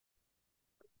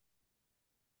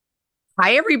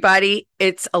Hi, everybody.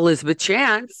 It's Elizabeth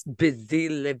Chance, busy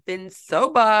living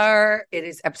sober. It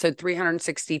is episode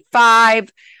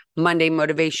 365, Monday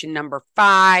motivation number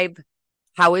 5.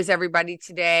 How is everybody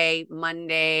today?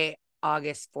 Monday,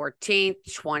 August 14th,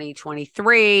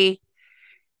 2023.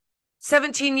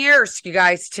 17 years, you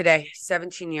guys, today.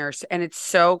 17 years. And it's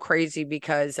so crazy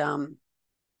because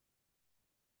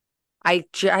I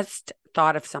just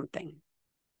thought of something.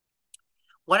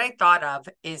 What I thought of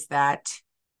is that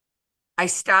I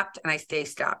stopped and I stay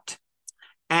stopped.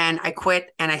 And I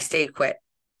quit and I stayed quit.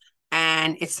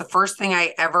 And it's the first thing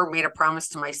I ever made a promise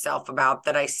to myself about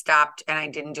that I stopped and I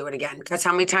didn't do it again. Because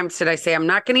how many times did I say, I'm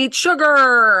not going to eat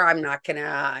sugar? I'm not going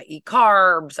to eat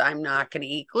carbs. I'm not going to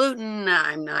eat gluten.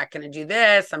 I'm not going to do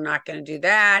this. I'm not going to do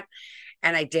that.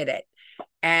 And I did it.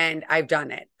 And I've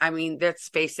done it. I mean, let's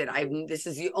face it. This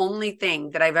is the only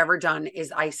thing that I've ever done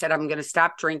is I said, I'm going to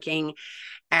stop drinking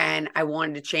and I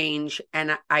wanted to change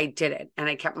and I did it and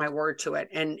I kept my word to it.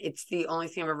 And it's the only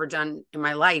thing I've ever done in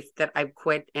my life that I've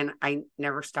quit and I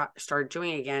never started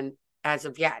doing again as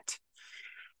of yet.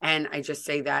 And I just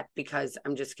say that because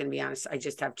I'm just going to be honest. I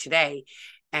just have today.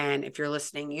 And if you're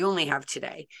listening, you only have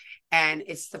today. And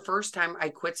it's the first time I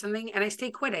quit something and I stay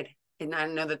quitted. And I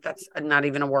know that that's not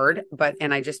even a word,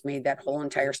 and I just made that whole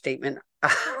entire statement,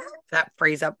 that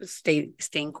phrase up,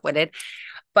 staying quitted.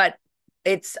 But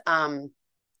it's,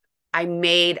 I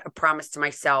made a promise to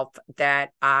myself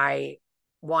that I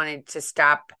wanted to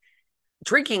stop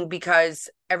drinking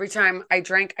because every time I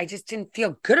drank, I just didn't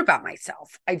feel good about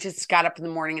myself. I just got up in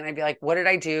the morning and I'd be like, what did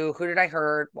I do? Who did I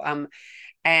hurt?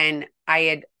 And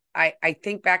I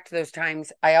think back to those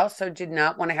times. I also did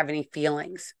not want to have any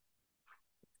feelings,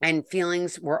 and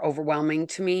feelings were overwhelming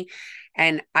to me.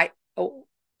 And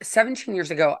 17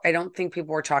 years ago, I don't think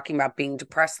people were talking about being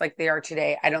depressed like they are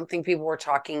today. I don't think people were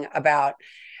talking about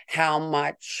how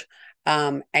much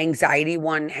anxiety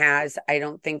one has. I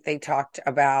don't think they talked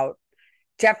about,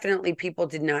 definitely people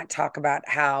did not talk about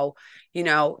how, you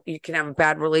can have a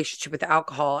bad relationship with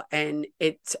alcohol and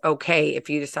it's okay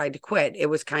if you decide to quit. It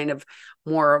was kind of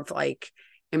more of like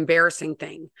embarrassing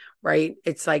thing, right?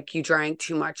 It's like you drank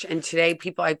too much. And today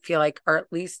people, I feel like, or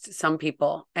at least some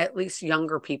people, at least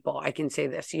younger people, I can say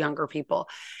this, younger people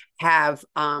have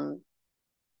are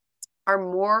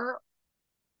more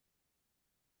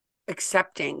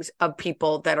accepting of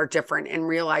people that are different and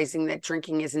realizing that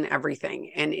drinking isn't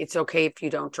everything and it's okay if you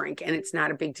don't drink and it's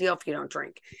not a big deal if you don't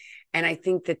drink. And I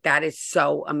think that that is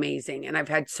so amazing. And I've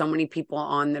had so many people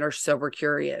on that are sober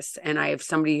curious. And I have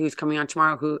somebody who's coming on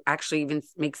tomorrow who actually even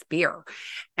makes beer.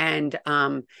 And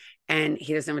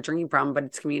he doesn't have a drinking problem, but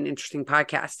it's gonna be an interesting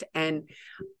podcast. And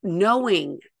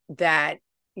knowing that,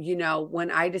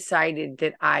 when I decided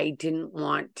that I didn't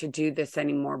want to do this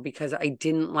anymore because I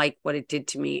didn't like what it did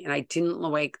to me and I didn't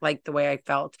like the way I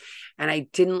felt, and I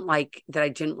didn't like that, I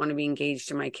didn't want to be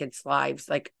engaged in my kids' lives,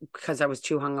 like because I was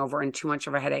too hungover and too much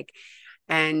of a headache,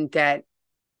 and that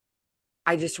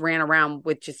I just ran around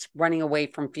with just running away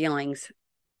from feelings,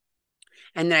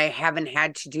 and that I haven't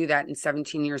had to do that in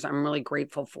 17 years. I'm really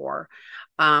grateful for.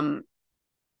 Um,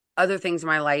 Other things in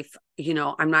my life,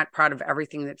 I'm not proud of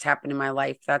everything that's happened in my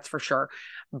life, that's for sure.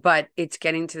 But it's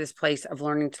getting to this place of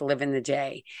learning to live in the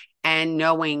day and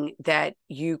knowing that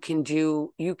you can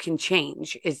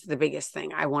change is the biggest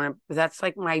thing. That's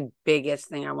like my biggest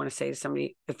thing I want to say to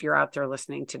somebody, if you're out there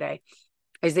listening today,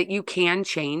 is that you can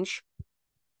change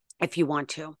if you want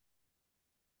to.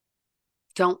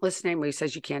 Don't listen to anybody who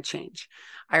says you can't change.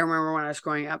 I remember when I was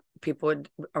growing up,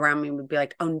 around me would be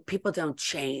like, oh, people don't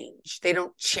change. They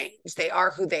don't change. They are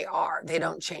who they are. They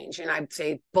don't change. And I'd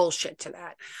say bullshit to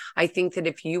that. I think that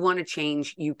if you want to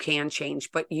change, you can change,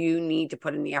 but you need to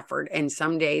put in the effort. And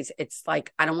some days it's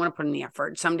like, I don't want to put in the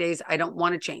effort. Some days I don't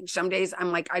want to change. Some days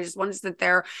I'm like, I just want to sit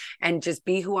there and just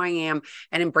be who I am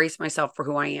and embrace myself for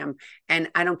who I am.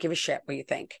 And I don't give a shit what you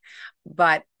think.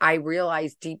 But I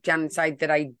realized deep down inside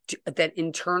that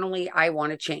internally I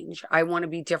want to change. I want to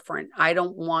be different. I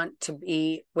don't want to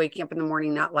be waking up in the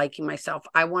morning not liking myself.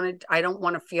 I don't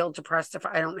want to feel depressed if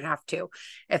I don't have to.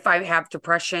 If I have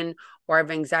depression or I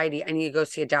have anxiety, I need to go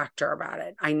see a doctor about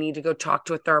it. I need to go talk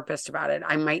to a therapist about it.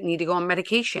 I might need to go on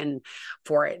medication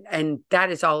for it. And that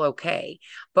is all okay.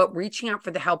 But reaching out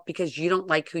for the help because you don't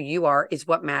like who you are is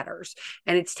what matters.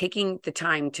 And it's taking the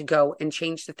time to go and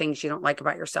change the things you don't like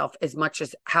about yourself, as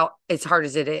hard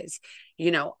as it is.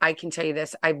 I can tell you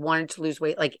this, I wanted to lose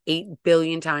weight like 8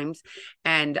 billion times.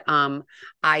 And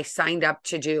I signed up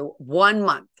to do 1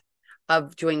 month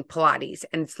of doing Pilates,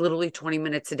 and it's literally 20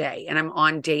 minutes a day. And I'm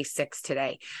on day 6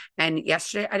 today. And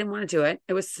yesterday I didn't want to do it.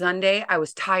 It was Sunday. I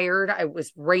was tired. It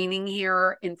was raining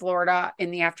here in Florida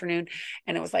in the afternoon.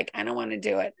 And it was like, I don't want to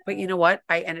do it. But you know what?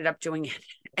 I ended up doing it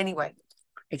anyway.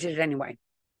 I did it anyway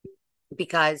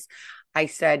because I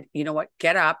said, you know what?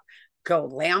 Get up, go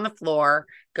lay on the floor,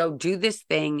 go do this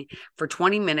thing for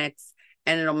 20 minutes,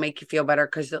 and it'll make you feel better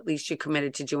because at least you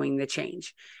committed to doing the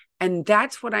change. And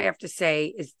that's what I have to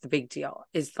say is the big deal,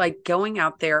 is like going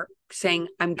out there saying,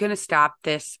 I'm going to stop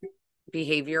this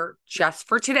behavior just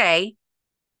for today.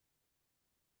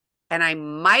 And I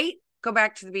might go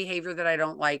back to the behavior that I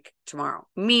don't like tomorrow.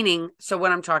 Meaning, so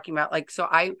what I'm talking about, like, so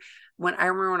I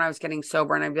remember when I was getting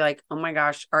sober and I'd be like, oh my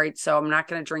gosh, all right, so I'm not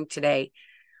going to drink today,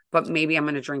 but maybe I'm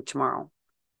going to drink tomorrow.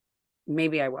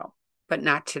 Maybe I will, but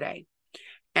not today.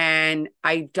 And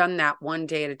I've done that one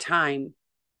day at a time,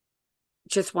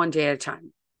 just one day at a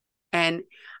time. And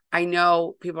I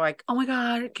know people are like, oh my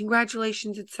God,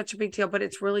 congratulations. It's such a big deal, but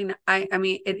it's really not. I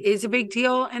mean, it is a big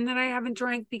deal. And then I haven't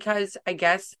drank because I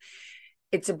guess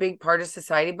it's a big part of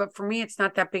society, but for me, it's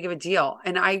not that big of a deal.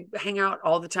 And I hang out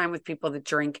all the time with people that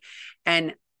drink.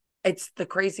 And it's the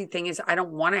crazy thing is I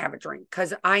don't want to have a drink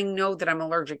because I know that I'm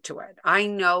allergic to it. I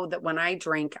know that when I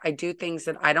drink, I do things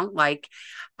that I don't like.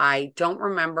 I don't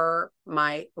remember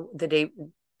the day.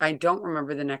 I don't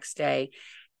remember the next day.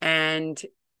 And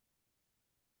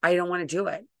I don't want to do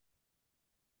it.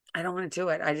 I don't want to do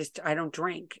it. I don't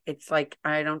drink. It's like,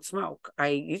 I don't smoke. I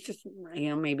used to,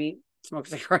 maybe smoke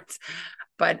cigarettes,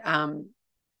 but I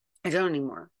don't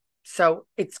anymore. So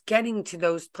it's getting to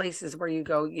those places where you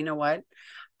go, you know what?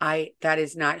 That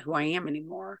is not who I am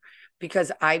anymore,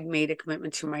 because I've made a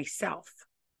commitment to myself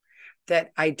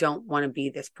that I don't want to be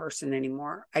this person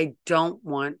anymore. I don't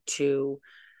want to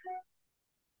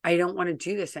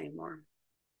do this anymore.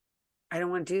 I don't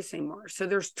want to do this anymore. So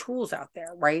there's tools out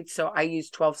there, right? So I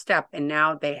use 12-step, and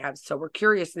now they have Sober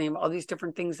Curious, and they have all these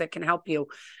different things that can help you.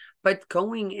 But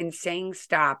going and saying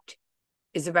stopped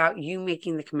is about you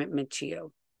making the commitment to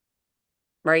you,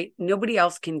 right? Nobody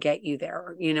else can get you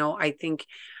there. I think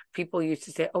people used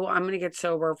to say, oh, I'm going to get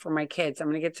sober for my kids. I'm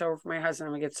going to get sober for my husband.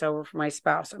 I'm going to get sober for my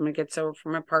spouse. I'm going to get sober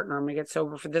for my partner. I'm going to get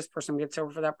sober for this person. I'm going to get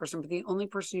sober for that person. But the only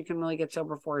person you can really get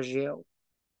sober for is you.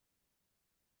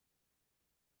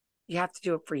 You have to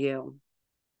do it for you.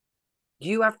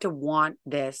 You have to want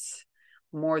this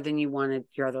more than you wanted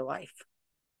your other life.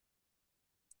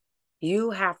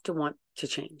 You have to want to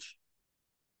change.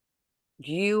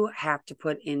 You have to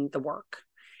put in the work.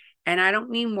 And I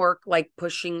don't mean work like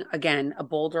pushing, again, a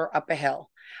boulder up a hill.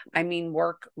 I mean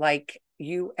work like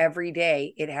you every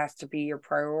day. It has to be your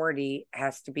priority,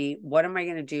 has to be, what am I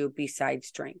going to do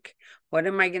besides drink? What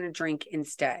am I going to drink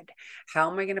instead? How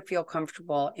am I going to feel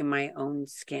comfortable in my own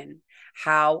skin?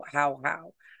 How?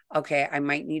 Okay, I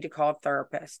might need to call a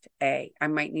therapist. I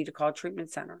might need to call a treatment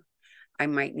center. I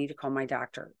might need to call my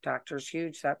doctor. Doctor's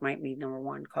huge. That might be number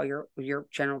one. Call your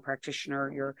general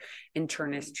practitioner, your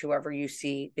internist, whoever you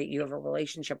see that you have a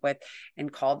relationship with,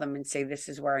 and call them and say, this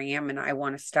is where I am and I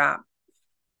want to stop.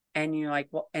 And you're like,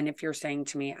 well, and if you're saying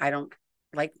to me, I don't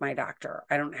like my doctor,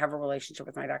 I don't have a relationship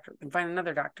with my doctor, then find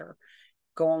another doctor.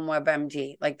 Go on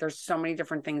WebMD. Like, there's so many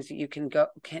different things that you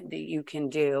can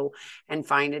do, and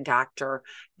find a doctor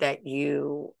that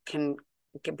you can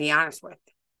be honest with.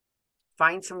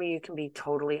 Find somebody you can be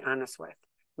totally honest with.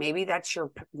 Maybe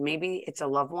it's a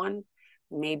loved one.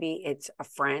 Maybe it's a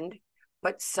friend,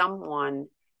 but someone,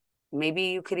 maybe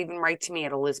you could even write to me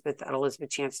at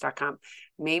elizabeth@elizabethchance.com.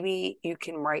 Maybe you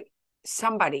can write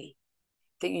somebody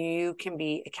that you can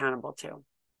be accountable to.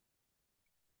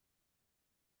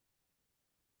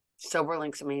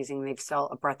 SoberLink's amazing. They sell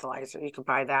a breathalyzer. You could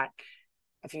buy that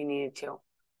if you needed to.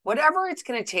 Whatever it's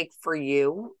going to take for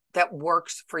you that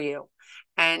works for you.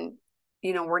 And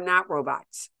we're not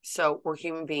robots. So we're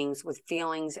human beings with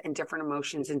feelings and different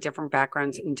emotions and different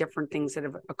backgrounds and different things that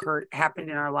have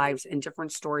happened in our lives and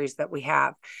different stories that we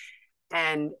have.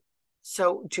 And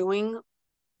so doing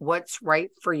what's right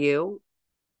for you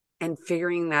and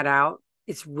figuring that out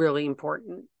is really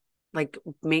important. Like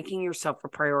making yourself a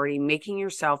priority, making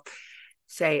yourself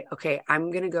say, okay, I'm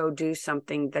going to go do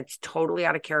something that's totally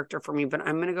out of character for me, but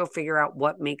I'm going to go figure out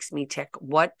what makes me tick.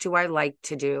 What do I like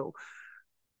to do?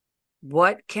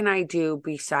 What can I do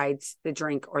besides the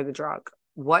drink or the drug?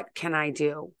 What can I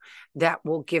do that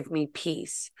will give me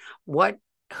peace?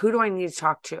 Who do I need to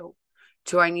talk to?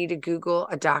 Do I need to Google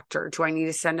a doctor? Do I need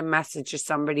to send a message to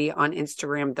somebody on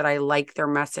Instagram that I like their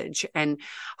message and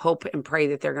hope and pray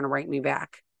that they're going to write me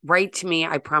back? Write to me.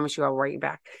 I promise you I'll write you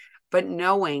back. But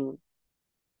knowing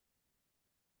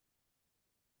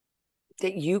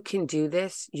that you can do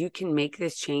this, you can make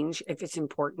this change if it's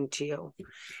important to you.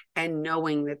 And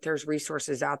knowing that there's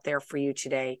resources out there for you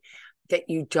today, that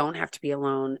you don't have to be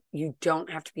alone. You don't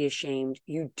have to be ashamed.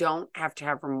 You don't have to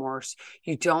have remorse.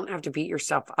 You don't have to beat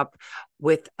yourself up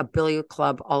with a billiard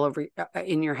club all over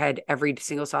in your head every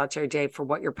single solitary day for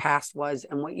what your past was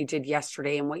and what you did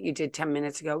yesterday and what you did 10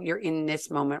 minutes ago. You're in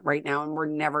this moment right now, and we're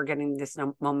never getting this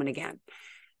moment again.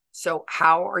 So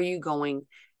how are you going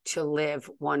to live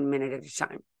 1 minute at a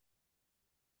time?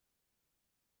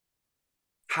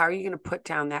 How are you going to put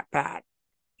down that bad?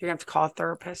 You're going to have to call a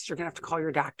therapist. You're going to have to call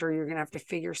your doctor. You're going to have to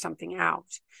figure something out.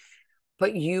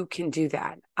 But you can do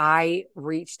that. I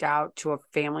reached out to a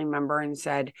family member and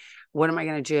said, what am I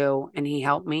going to do? And he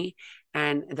helped me.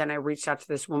 And then I reached out to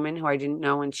this woman who I didn't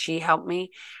know, and she helped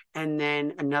me. And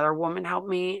then another woman helped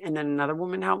me. And then another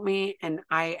woman helped me. And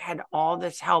I had all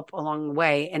this help along the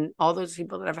way. And all those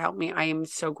people that have helped me, I am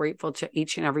so grateful to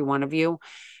each and every one of you.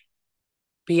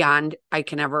 Beyond I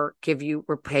can ever give you,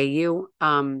 repay you.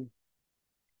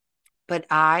 But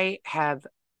I have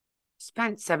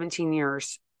spent 17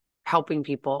 years helping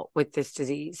people with this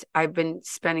disease. I've been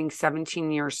spending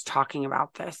 17 years talking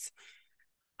about this.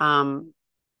 In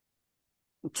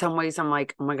some ways, I'm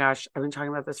like, oh my gosh, I've been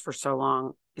talking about this for so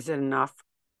long. Is it enough?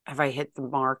 Have I hit the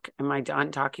mark? Am I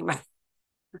done talking about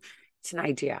it? It's an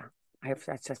idea. I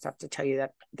just have to tell you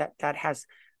that has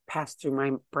passed through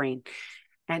my brain,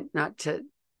 and not to,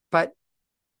 but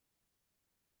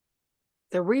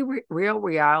the real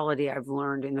reality I've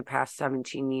learned in the past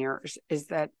 17 years is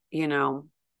that,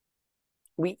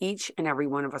 we each and every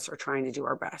one of us are trying to do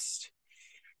our best.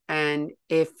 And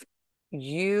if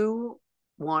you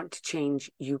want to change,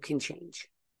 you can change.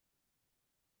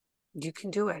 You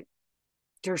can do it.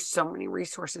 There's so many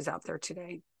resources out there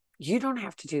today. You don't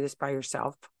have to do this by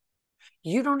yourself.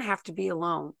 You don't have to be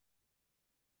alone.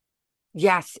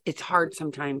 Yes, it's hard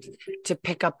sometimes to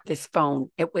pick up this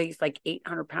phone. It weighs like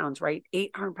 800 pounds, right?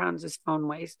 800 pounds this phone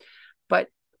weighs, but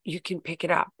you can pick it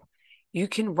up. You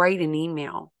can write an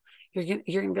email. You're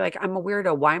gonna be like, I'm a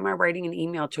weirdo. Why am I writing an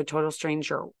email to a total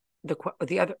stranger?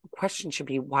 The other question should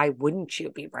be, why wouldn't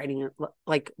you be writing it?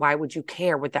 Like, why would you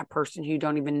care what that person who you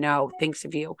don't even know thinks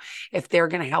of you if they're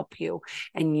going to help you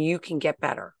and you can get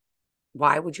better?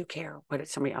 Why would you care what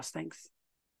somebody else thinks?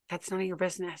 That's none of your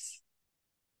business.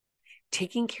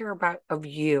 Taking care of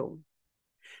you,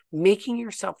 making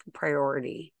yourself a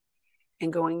priority,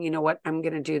 and going, you know what, I'm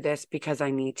going to do this because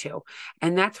I need to.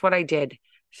 And that's what I did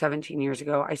 17 years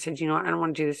ago. I said, you know what, I don't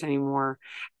want to do this anymore.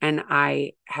 And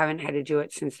I haven't had to do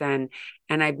it since then.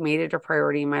 And I've made it a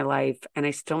priority in my life, and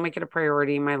I still make it a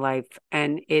priority in my life.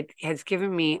 And it has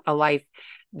given me a life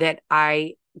that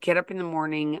I get up in the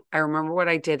morning. I remember what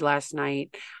I did last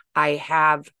night. I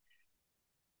have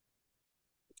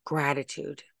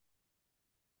gratitude.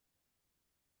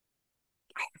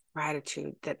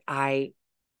 Gratitude that I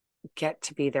get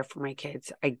to be there for my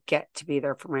kids. I get to be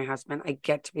there for my husband. I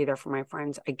get to be there for my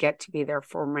friends. I get to be there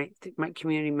for my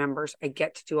community members. I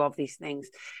get to do all these things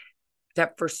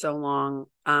that for so long,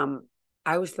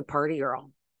 I was the party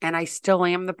girl, and I still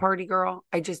am the party girl.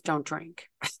 I just don't drink.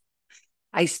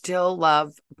 I still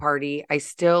love a party. I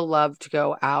still love to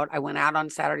go out. I went out on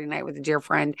Saturday night with a dear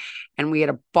friend, and we had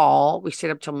a ball. We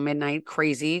stayed up till midnight,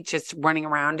 crazy, just running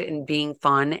around and being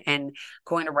fun and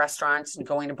going to restaurants and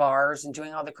going to bars and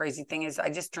doing all the crazy things. I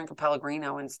just drink a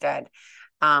Pellegrino instead.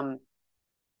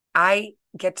 I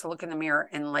get to look in the mirror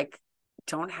and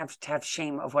don't have to have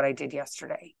shame of what I did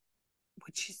yesterday,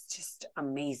 which is just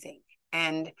amazing.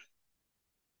 And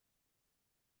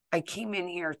I came in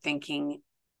here thinking,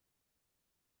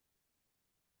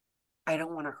 I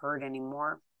don't want to hurt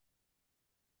anymore.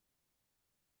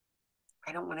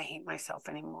 I don't want to hate myself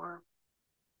anymore.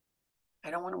 I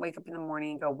don't want to wake up in the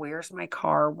morning and go, where's my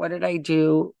car? What did I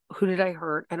do? Who did I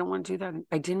hurt? I don't want to do that.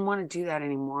 I didn't want to do that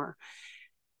anymore.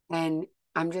 And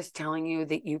I'm just telling you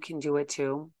that you can do it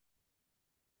too.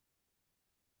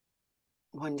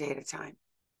 One day at a time.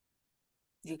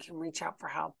 You can reach out for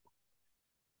help.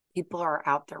 People are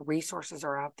out there. Resources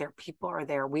are out there. People are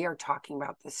there. We are talking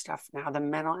about this stuff now. The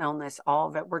mental illness, all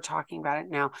of it. We're talking about it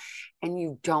now. And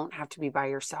you don't have to be by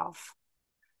yourself.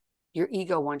 Your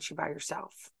ego wants you by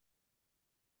yourself.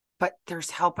 But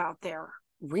there's help out there.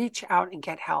 Reach out and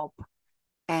get help.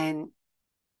 And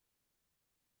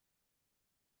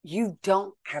you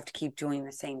don't have to keep doing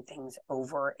the same things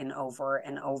over and over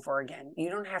and over again.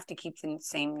 You don't have to keep the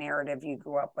same narrative you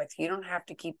grew up with. You don't have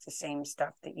to keep the same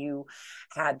stuff that you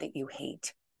had that you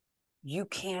hate. You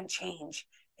can change.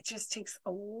 It just takes a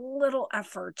little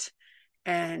effort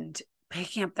and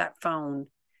picking up that phone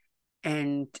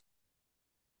and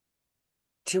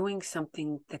doing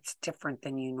something that's different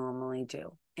than you normally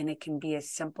do. And it can be as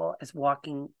simple as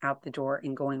walking out the door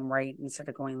and going right instead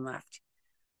of going left.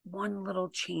 One little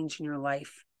change in your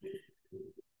life,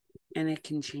 and it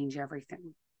can change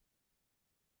everything.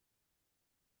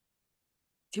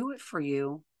 Do it for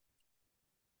you.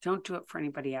 Don't do it for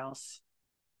anybody else.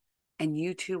 And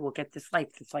you too will get this life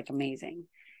that's like amazing.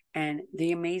 And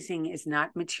the amazing is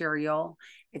not material.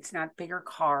 It's not bigger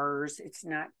cars. It's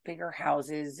not bigger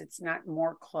houses. It's not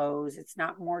more clothes. It's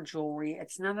not more jewelry.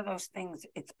 It's none of those things.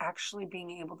 It's actually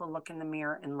being able to look in the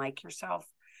mirror and like yourself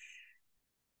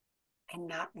and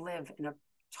not live in a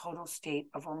total state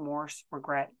of remorse,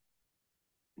 regret,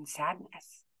 and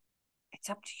sadness. It's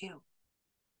up to you.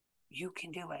 You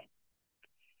can do it.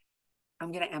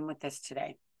 I'm going to end with this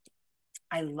today.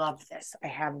 I love this. I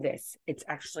have this. It's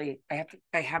actually, I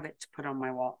have it to put on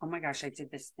my wall. Oh my gosh, I did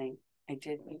this thing.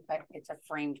 It's a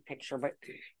framed picture, but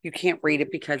you can't read it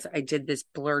because I did this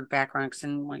blurred background because I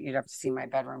didn't want you to have to see my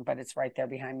bedroom, but it's right there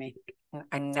behind me.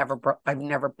 I've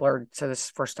never blurred. So this is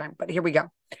the first time, but here we go.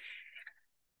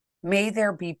 May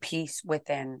there be peace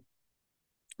within.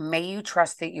 May you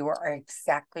trust that you are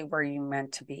exactly where you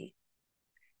meant to be.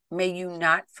 May you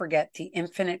not forget the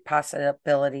infinite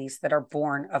possibilities that are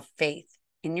born of faith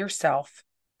in yourself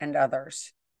and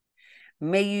others.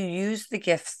 May you use the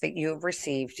gifts that you have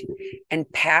received and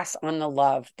pass on the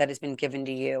love that has been given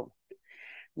to you.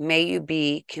 May you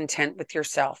be content with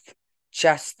yourself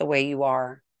just the way you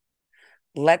are.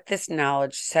 Let this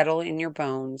knowledge settle in your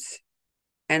bones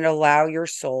and allow your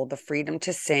soul the freedom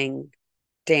to sing,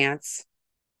 dance,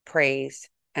 praise,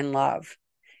 and love.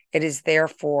 It is there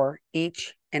for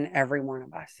each and every one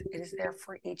of us. It is there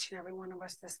for each and every one of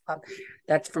us, this love.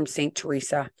 That's from Saint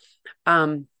Teresa.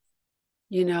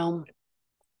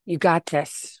 You got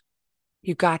this.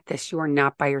 You got this. You are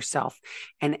not by yourself.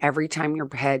 And every time your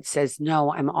head says,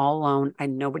 no, I'm all alone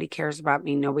and nobody cares about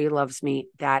me, nobody loves me,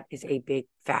 that is a big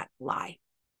fat lie.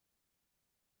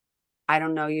 I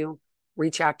don't know you.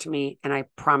 Reach out to me and I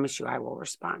promise you I will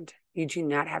respond. You do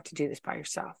not have to do this by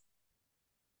yourself.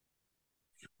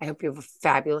 I hope you have a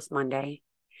fabulous Monday.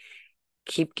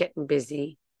 Keep getting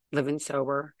busy, living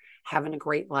sober, having a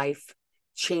great life,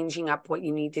 changing up what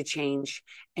you need to change.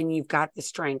 And you've got the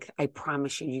strength. I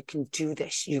promise you, you can do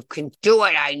this. You can do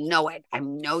it. I know it. I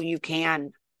know you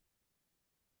can.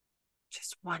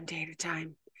 Just one day at a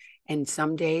time. And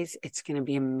some days it's going to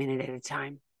be a minute at a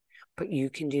time. But you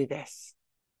can do this.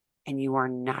 And you are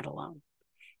not alone.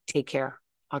 Take care.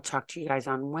 I'll talk to you guys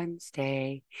on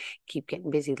Wednesday. Keep getting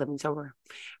busy, living sober.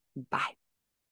 Bye.